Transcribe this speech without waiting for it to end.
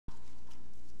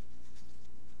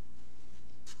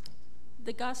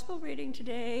The gospel reading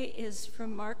today is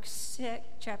from Mark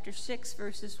chapter 6,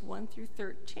 verses 1 through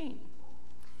 13,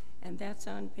 and that's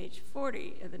on page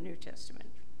 40 of the New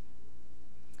Testament.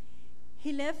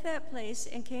 He left that place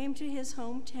and came to his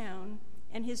hometown,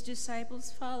 and his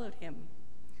disciples followed him.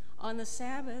 On the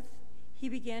Sabbath, he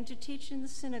began to teach in the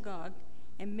synagogue,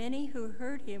 and many who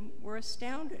heard him were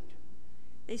astounded.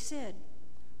 They said,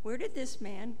 "Where did this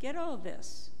man get all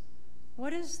this?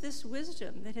 What is this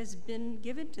wisdom that has been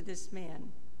given to this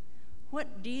man?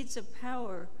 What deeds of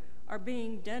power are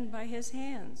being done by his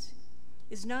hands?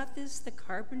 Is not this the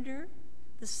carpenter,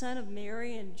 the son of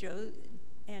Mary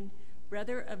and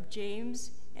brother of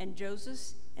James and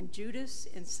Joseph and Judas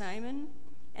and Simon?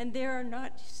 And there are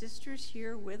not sisters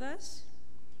here with us?"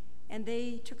 And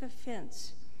they took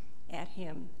offense at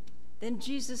him. Then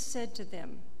Jesus said to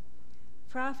them,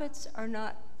 "Prophets are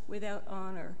not without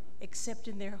honor, except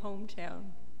in their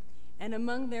hometown, and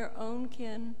among their own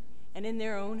kin, and in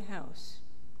their own house."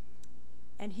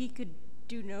 And he could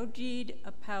do no deed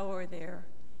of power there,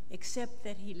 except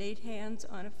that he laid hands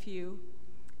on a few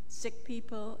sick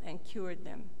people and cured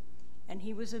them. And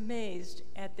he was amazed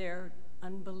at their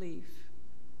unbelief.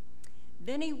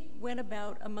 Then he went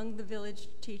about among the village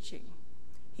teaching.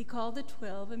 He called the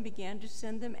 12 and began to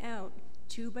send them out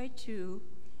 2 by 2,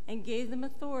 and gave them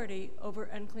authority over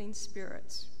unclean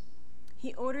spirits.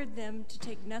 He ordered them to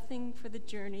take nothing for the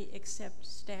journey except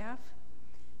staff,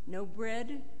 no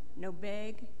bread, no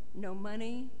bag, no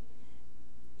money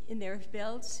in their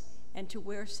belts, and to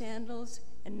wear sandals,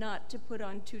 and not to put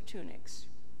on 2 tunics.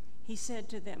 He said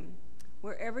to them,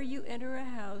 "Wherever you enter a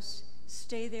house,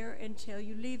 stay there until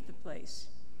you leave the place.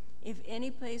 If any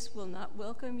place will not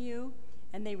welcome you,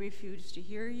 and they refuse to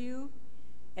hear you,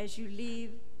 as you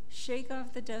leave, shake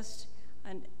off the dust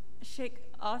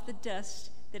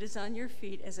that is on your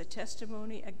feet as a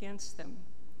testimony against them."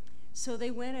 So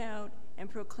they went out and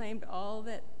proclaimed all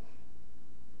that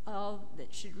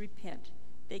should repent.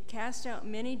 They cast out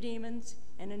many demons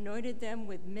and anointed them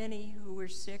with many who were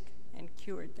sick and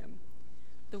cured them.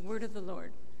 The word of the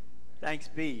Lord. Thanks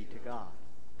be to God.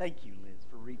 Thank you, Liz,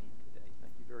 for reading today.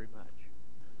 Thank you very much.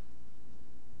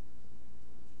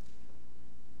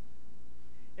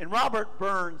 In Robert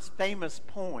Burns' famous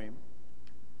poem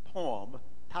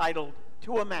titled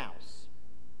 "To a Mouse,"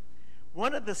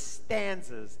 one of the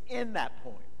stanzas in that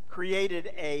poem created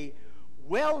a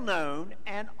well-known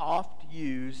and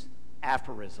oft-used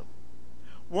aphorism.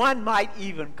 One might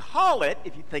even call it,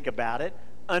 if you think about it,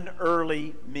 an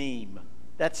early meme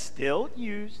that's still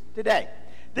used today.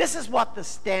 This is what the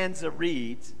stanza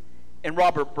reads in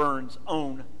Robert Burns'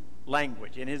 own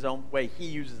language, in his own way he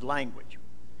uses language.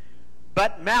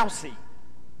 "But Mousie,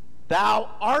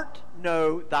 thou art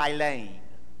know thy lane.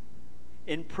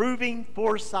 Improving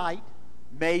foresight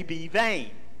may be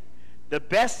vain. The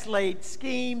best laid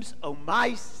schemes o'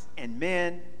 mice and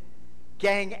men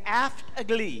gang aft a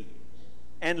glee,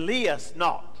 and lee us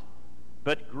naught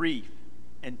but grief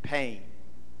and pain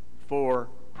for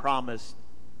promised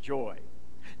joy."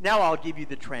 Now I'll give you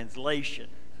the translation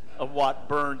of what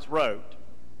Burns wrote.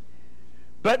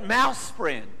 "But mouse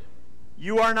friend,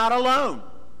 you are not alone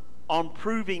on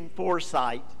proving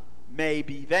foresight may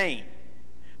be vain.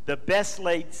 The best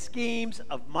laid schemes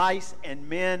of mice and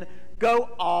men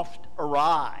go oft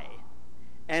awry,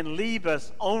 and leave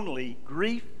us only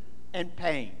grief and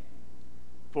pain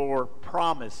for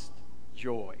promised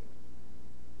joy."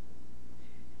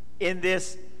 In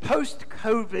this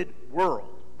post-COVID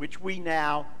world, which we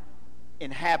now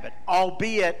inhabit,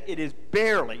 albeit it is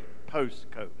barely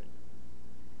post-COVID,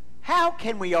 how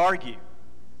can we argue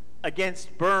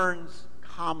against Burns'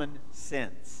 common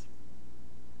sense?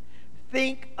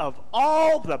 Think of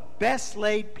all the best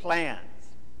laid plans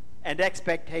and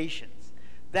expectations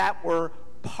that were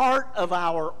part of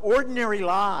our ordinary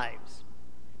lives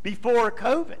before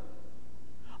COVID,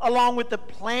 along with the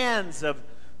plans of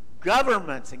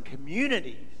governments and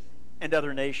communities and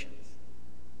other nations.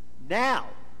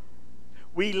 Now,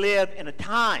 we live in a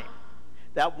time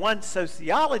that one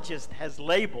sociologist has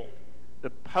labeled the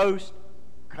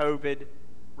post-COVID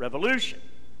revolution.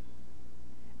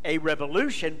 A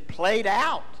revolution played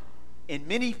out in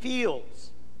many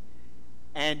fields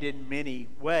and in many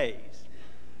ways.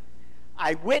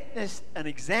 I witnessed an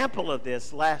example of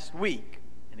this last week,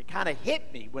 and it kind of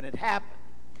hit me when it happened,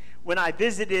 when I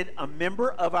visited a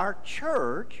member of our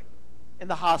church in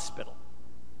the hospital.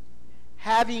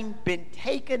 Having been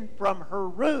taken from her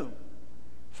room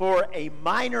for a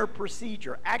minor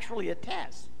procedure, actually a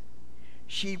test,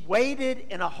 she waited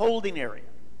in a holding area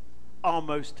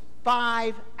almost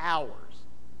 5 hours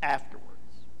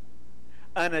afterwards.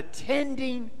 An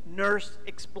attending nurse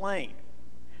explained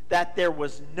that there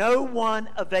was no one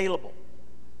available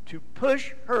to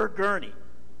push her gurney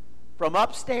from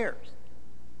upstairs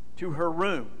to her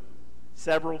room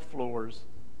several floors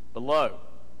below,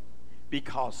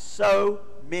 because so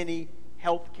many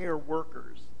healthcare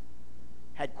workers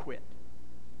had quit.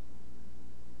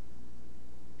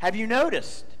 Have you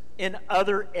noticed in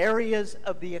other areas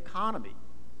of the economy,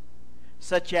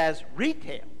 such as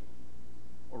retail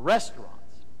or restaurants,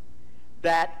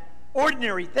 that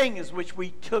ordinary things which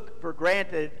we took for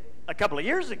granted a couple of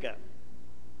years ago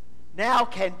now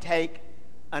can take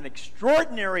an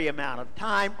extraordinary amount of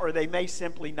time, or they may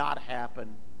simply not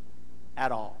happen at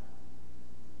all?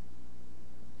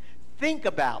 Think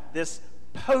about this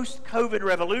post-COVID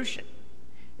revolution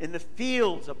in the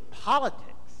fields of politics,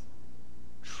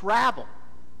 travel,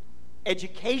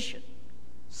 education,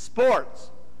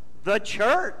 sports, the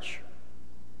church.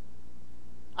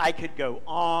 I could go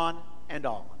on and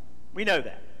on. We know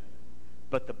that.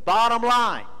 But the bottom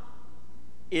line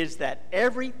is that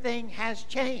everything has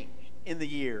changed in the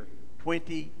year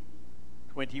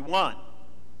 2021.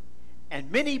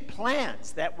 And many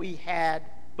plans that we had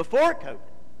before COVID,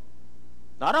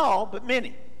 not all, but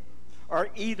many, are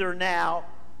either now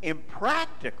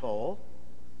impractical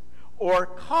or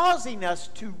causing us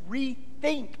to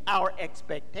rethink our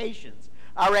expectations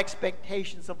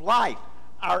of life,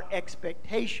 our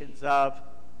expectations of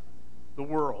the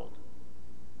world.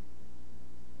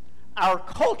 Our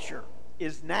culture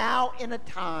is now in a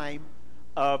time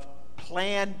of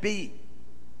Plan B.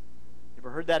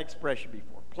 Ever heard that expression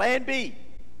before? Plan B.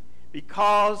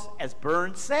 Because, as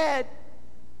Burns said,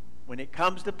 when it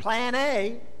comes to Plan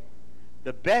A,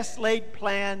 the best laid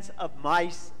plans of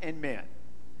mice and men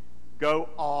go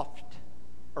oft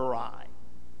awry.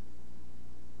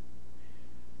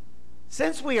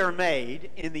 Since we are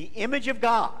made in the image of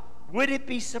God, would it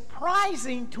be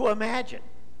surprising to imagine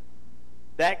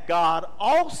that God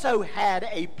also had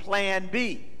a Plan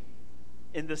B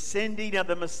in the sending of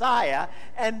the Messiah,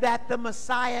 and that the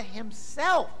Messiah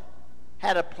himself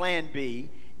had a Plan B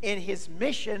in his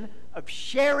mission of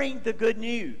sharing the good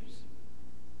news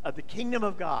of the kingdom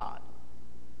of God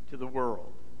to the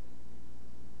world?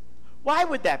 Why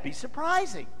would that be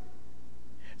surprising?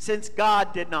 Since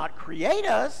God did not create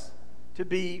us to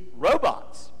be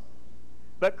robots,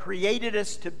 but created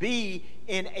us to be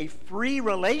in a free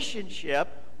relationship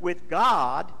with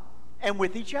God and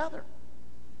with each other.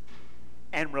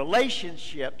 And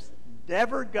relationships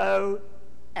never go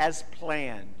as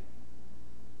planned,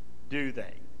 do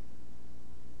they?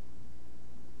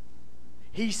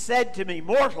 He said to me,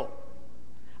 "Mortal,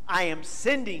 I am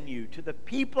sending you to the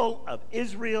people of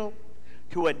Israel,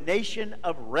 to a nation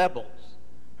of rebels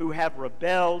who have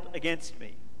rebelled against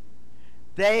me.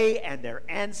 They and their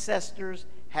ancestors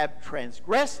have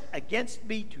transgressed against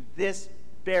me to this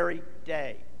very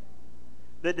day.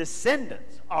 The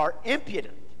descendants are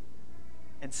impudent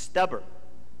and stubborn.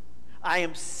 I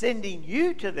am sending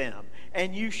you to them,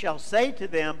 and you shall say to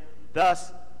them,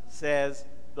 'Thus says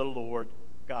the Lord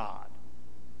God.'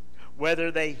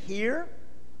 Whether they hear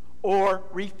or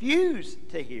refuse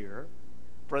to hear,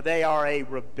 for they are a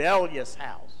rebellious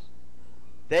house,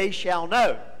 they shall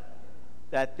know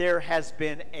that there has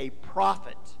been a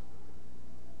prophet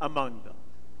among them.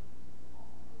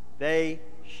 They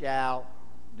shall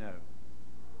know."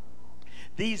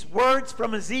 These words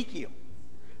from Ezekiel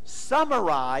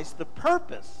summarize the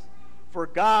purpose for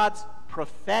God's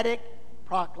prophetic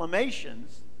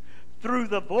proclamations through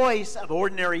the voice of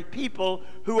ordinary people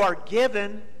who are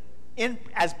given,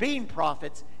 as being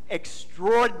prophets,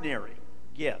 extraordinary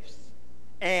gifts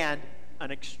and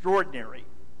an extraordinary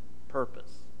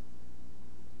purpose.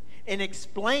 In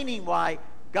explaining why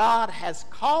God has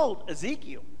called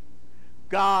Ezekiel,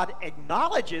 God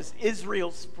acknowledges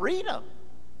Israel's freedom,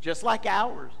 just like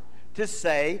ours, to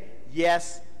say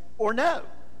yes or no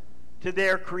to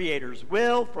their Creator's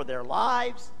will for their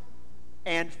lives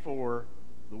and for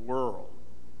the world.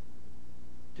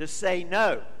 To say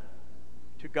no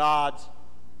to God's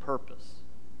purpose.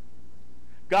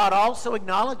 God also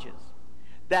acknowledges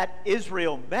that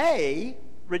Israel may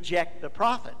reject the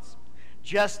prophets,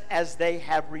 just as they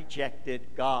have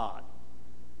rejected God.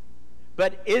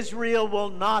 But Israel will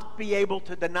not be able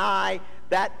to deny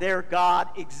that their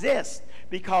God exists,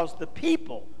 because the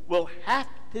people will have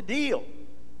to deal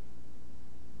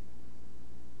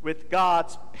with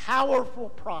God's powerful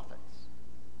prophets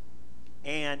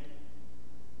and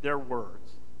their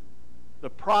words. The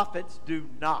prophets do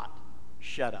not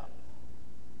shut up.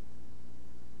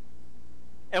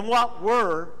 And what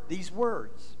were these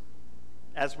words?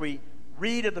 As we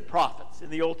read of the prophets in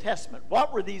the Old Testament,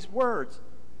 what were these words?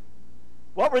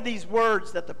 What were these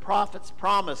words that the prophets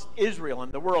promised Israel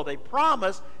and the world? They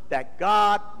promised that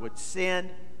God would send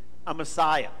a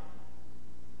Messiah,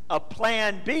 a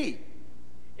plan B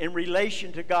in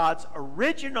relation to God's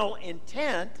original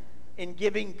intent in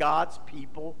giving God's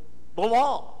people the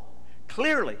law.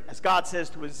 Clearly, as God says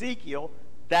to Ezekiel,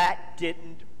 that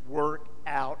didn't work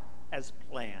out as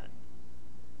planned.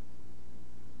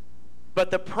 But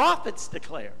the prophets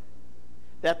declare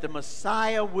that the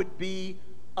Messiah would be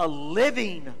a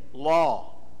living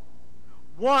law,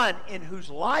 one in whose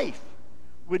life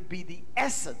would be the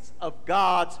essence of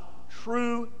God's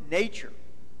true nature,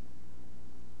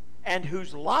 and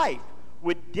whose life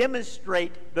would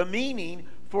demonstrate the meaning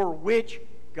for which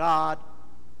God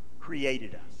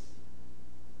created us.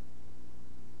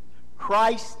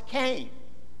 Christ came,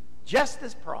 just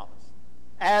as promised,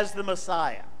 as the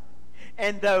Messiah.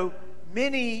 And though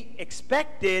many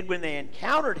expected when they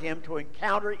encountered him to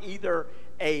encounter either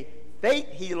a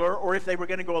faith healer, or if they were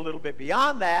going to go a little bit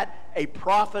beyond that, a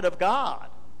prophet of God,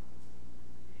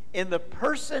 in the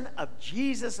person of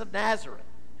Jesus of Nazareth,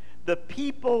 the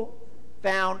people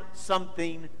found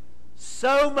something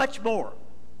so much more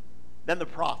than the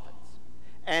prophets,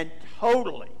 and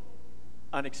totally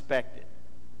unexpected.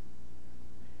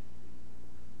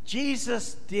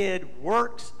 Jesus did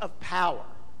works of power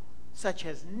such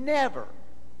as never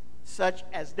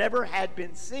had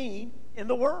been seen in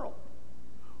the world.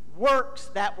 Works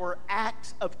that were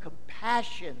acts of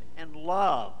compassion and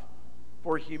love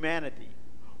for humanity.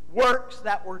 Works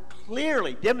that were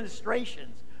clearly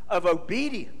demonstrations of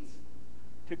obedience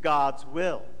to God's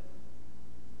will.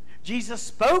 Jesus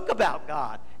spoke about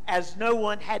God as no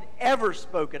one had ever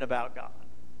spoken about God,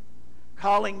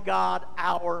 calling God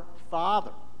our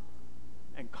Father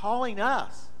and calling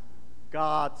us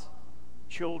God's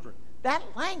children. That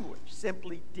language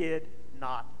simply did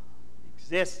not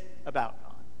exist about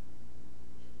God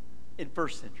in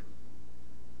first century.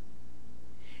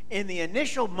 In the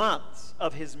initial months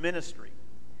of his ministry,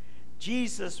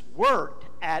 Jesus worked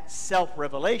at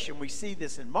self-revelation. We see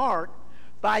this in Mark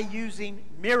by using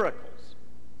miracles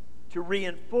to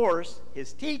reinforce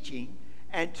his teaching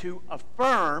and to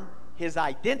affirm his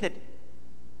identity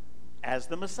as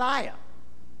the Messiah.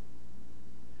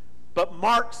 But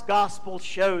Mark's gospel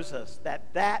shows us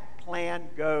that that plan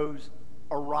goes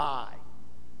awry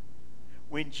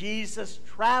when Jesus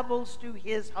travels to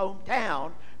his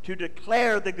hometown to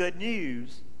declare the good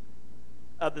news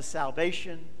of the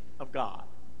salvation of God.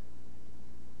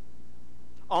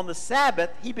 On the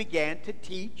Sabbath, he began to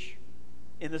teach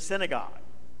in the synagogue.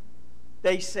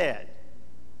 They said,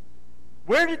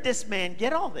 "Where did this man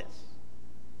get all this?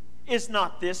 Is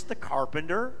not this the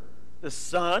carpenter, the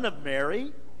son of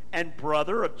Mary, and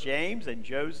brother of James and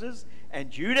Joseph and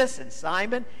Judas and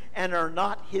Simon, and are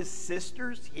not his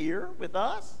sisters here with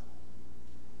us?"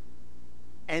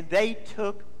 And they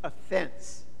took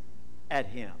offense at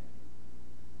him.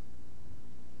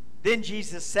 Then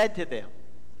Jesus said to them,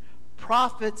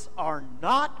 "Prophets are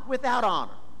not without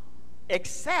honor,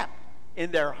 except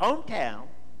in their hometown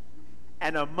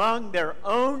and among their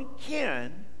own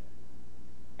kin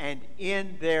and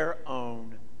in their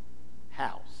own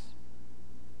house."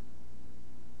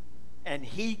 And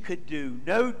he could do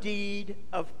no deed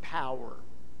of power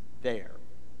there.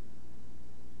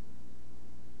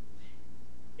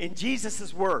 In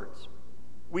Jesus' words,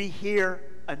 we hear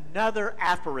another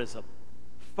aphorism,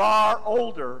 far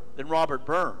older than Robert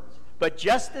Burns, but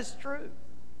just as true.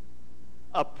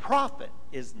 A prophet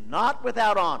is not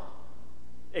without honor,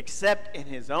 except in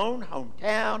his own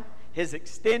hometown, his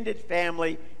extended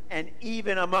family, and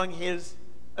even among his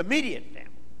immediate family,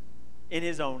 in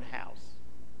his own house.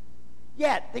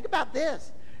 Yet, think about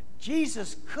this.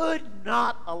 Jesus could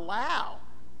not allow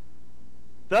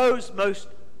those most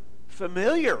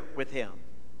familiar with him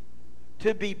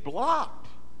to be blocked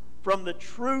from the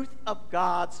truth of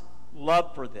God's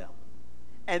love for them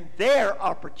and their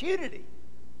opportunity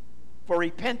for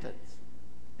repentance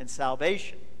and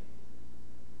salvation.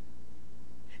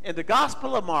 In the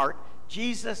Gospel of Mark,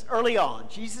 early on,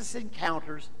 Jesus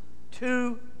encounters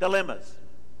two dilemmas.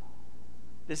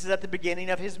 This is at the beginning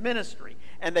of his ministry,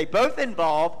 and they both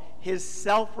involve his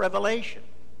self-revelation.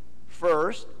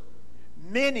 First,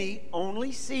 many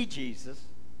only see Jesus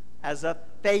as a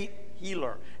faith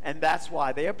healer, and that's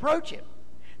why they approach him.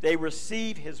 They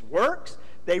receive his works,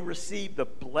 they receive the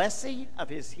blessing of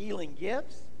his healing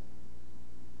gifts,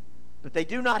 but they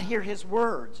do not hear his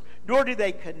words, nor do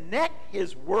they connect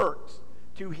his works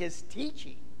to his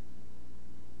teaching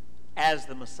as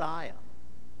the Messiah.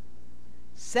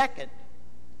 Second,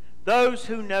 those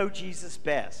who know Jesus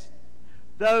best,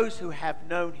 those who have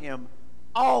known him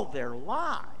all their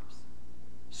lives,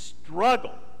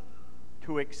 struggled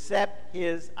to accept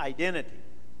his identity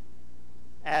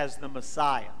as the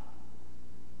Messiah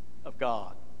of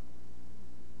God.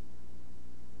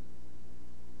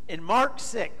 In Mark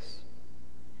 6,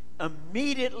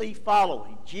 immediately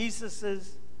following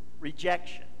Jesus'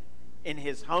 rejection in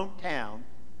his hometown,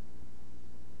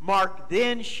 Mark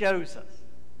then shows us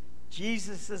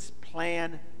Jesus'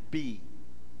 plan B,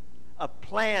 a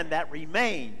plan that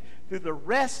remained through the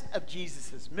rest of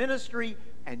Jesus' ministry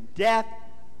and death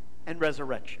and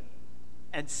resurrection,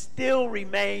 and still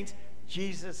remains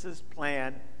Jesus'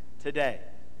 plan today.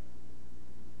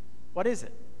 What is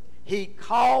it? He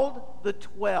called the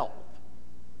 12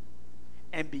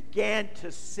 and began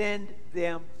to send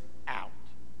them out.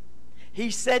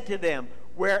 He said to them,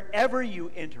 "Wherever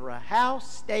you enter a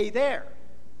house, stay there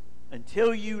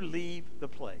until you leave the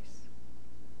place."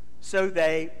 So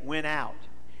they went out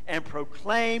and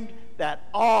proclaimed that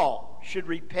all should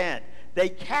repent. They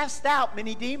cast out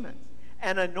many demons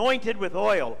and anointed with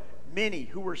oil many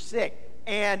who were sick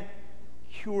and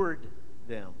cured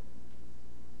them.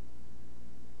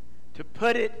 To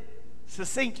put it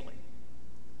succinctly,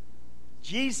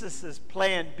 Jesus'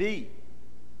 plan B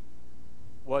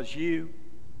was you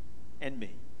and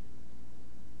me.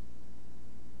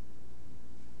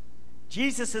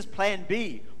 Jesus' plan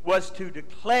B was to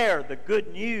declare the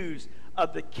good news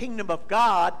of the kingdom of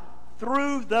God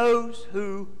through those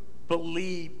who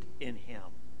believed in him.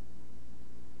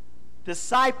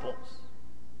 Disciples,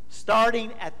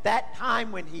 starting at that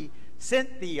time when he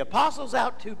sent the apostles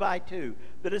out 2 by 2,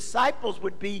 the disciples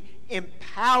would be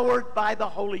empowered by the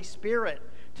Holy Spirit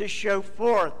to show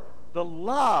forth the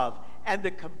love and the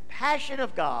compassion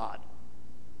of God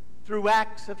through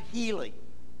acts of healing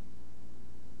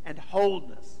and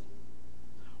wholeness,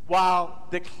 while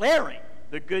declaring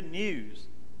the good news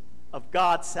of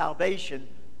God's salvation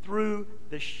through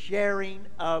the sharing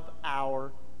of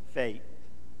our faith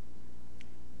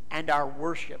and our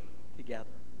worship together.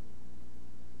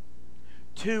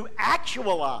 To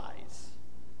actualize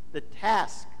the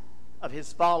task of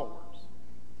his followers,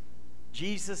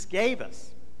 Jesus gave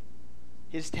us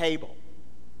his table.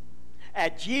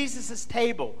 At Jesus'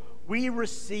 table, we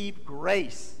receive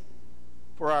grace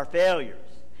for our failures.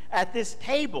 At this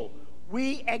table,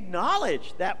 we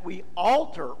acknowledge that we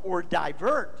alter or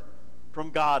divert from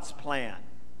God's plan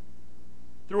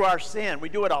through our sin. We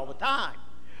do it all the time.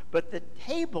 But the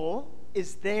table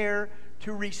is there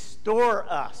to restore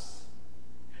us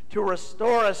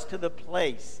to the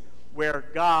place where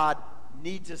God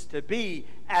needs us to be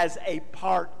as a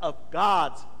part of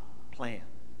God's plan.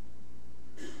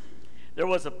 There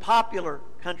was a popular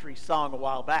country song a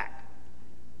while back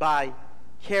by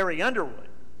Carrie Underwood,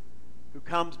 who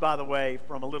comes, by the way,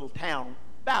 from a little town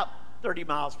about 30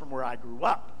 miles from where I grew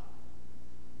up.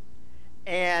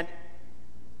 And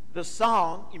the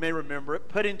song, you may remember it,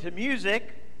 put into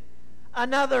music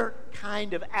another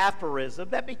kind of aphorism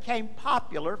that became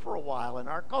popular for a while in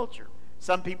our culture.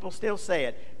 Some people still say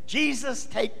it. Jesus,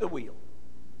 take the wheel.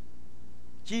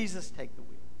 Jesus, take the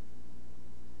wheel.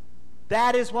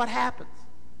 That is what happens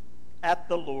at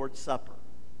the Lord's Supper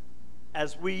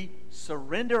as we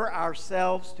surrender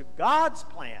ourselves to God's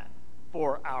plan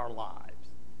for our lives.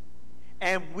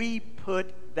 And we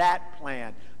put that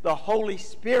plan, the Holy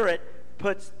Spirit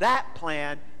puts that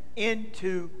plan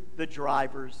into the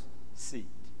driver's seat.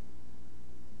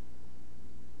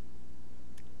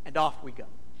 And off we go.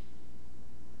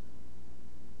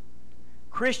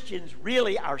 Christians,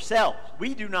 really ourselves,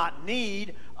 we do not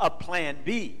need a plan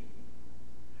B.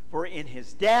 For in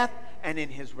his death and in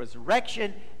his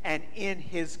resurrection and in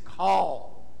his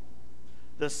call,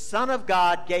 the Son of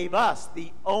God gave us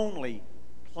the only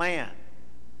plan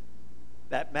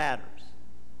that matters.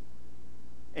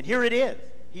 And here it is.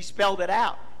 He spelled it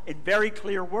out in very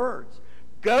clear words.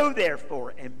 Go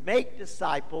therefore and make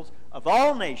disciples of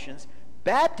all nations,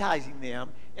 baptizing them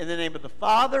in the name of the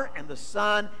Father and the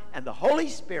Son and the Holy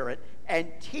Spirit,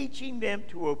 and teaching them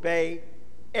to obey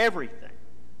everything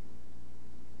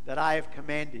that I have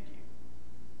commanded you.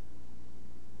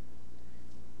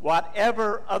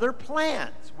 Whatever other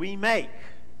plans we make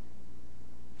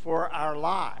for our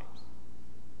lives,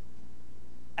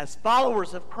 as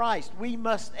followers of Christ, we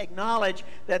must acknowledge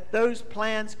that those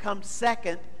plans come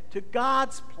second to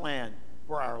God's plan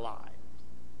for our lives.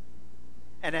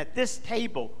 And at this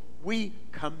table, we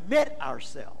commit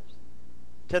ourselves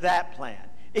to that plan.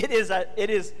 It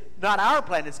is not our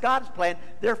plan, it's God's plan.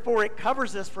 Therefore, it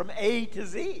covers us from A to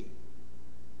Z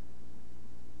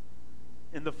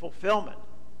in the fulfillment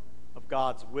of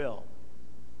God's will.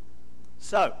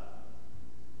 So,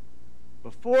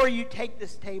 before you take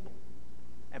this table,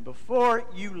 And before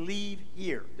you leave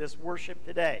here, this worship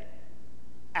today,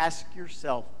 ask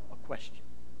yourself a question.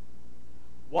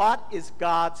 What is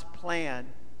God's plan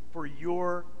for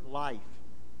your life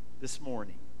this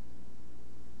morning?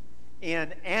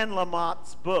 In Anne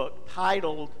Lamott's book,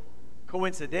 titled,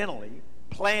 coincidentally,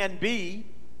 Plan B,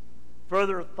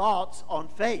 Further Thoughts on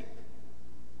Faith,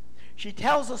 she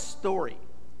tells a story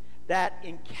that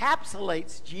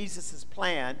encapsulates Jesus'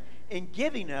 plan in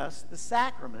giving us the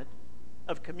sacrament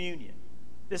of communion.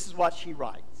 This is what she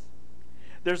writes.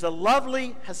 There's a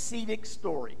lovely Hasidic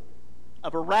story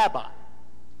of a rabbi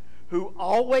who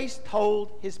always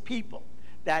told his people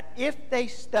that if they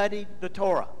studied the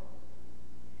Torah,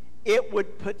 it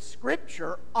would put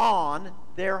Scripture on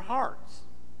their hearts.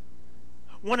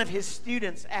 One of his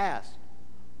students asked,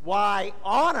 "Why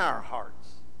on our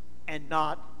hearts and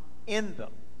not in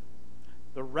them?"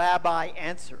 The rabbi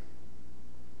answered,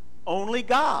 "Only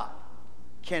God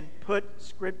can put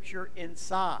Scripture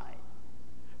inside,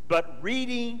 but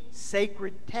reading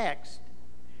sacred text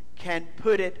can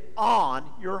put it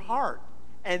on your heart.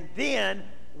 And then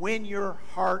when your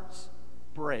hearts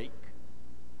break,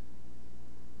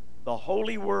 the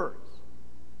holy words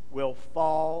will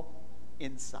fall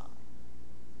inside."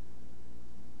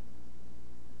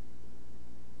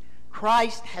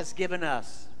 Christ has given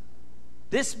us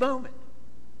this moment,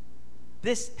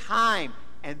 this time,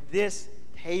 and this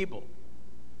table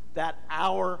that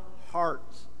our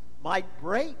hearts might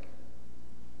break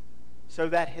so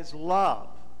that his love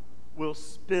will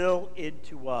spill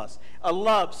into us. A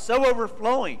love so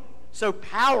overflowing, so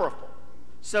powerful,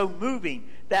 so moving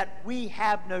that we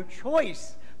have no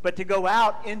choice but to go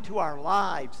out into our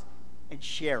lives and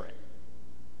share it.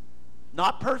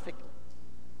 Not perfectly.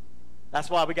 That's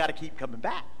why we got to keep coming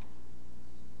back.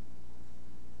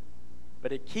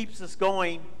 But it keeps us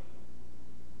going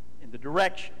in the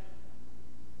direction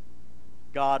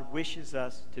God wishes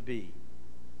us to be.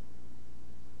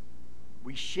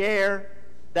 We share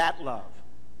that love.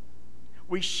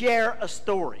 We share a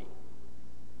story,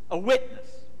 a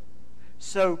witness,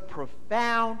 so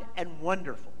profound and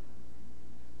wonderful.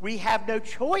 We have no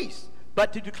choice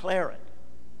but to declare it.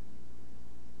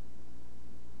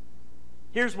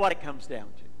 Here's what it comes down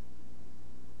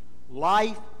to.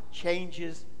 Life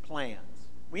changes plans.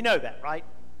 We know that, right?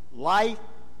 Life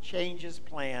changes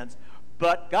plans,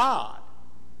 but God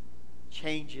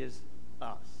changes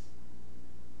us.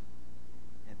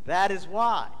 And that is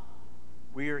why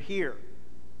we are here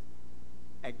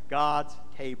at God's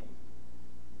table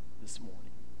this morning.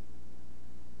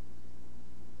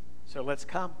 So let's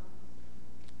come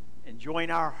and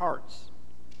join our hearts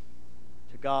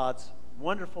to God's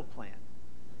wonderful plan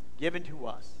given to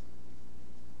us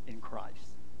in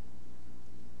Christ.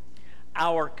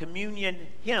 Our communion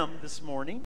hymn this morning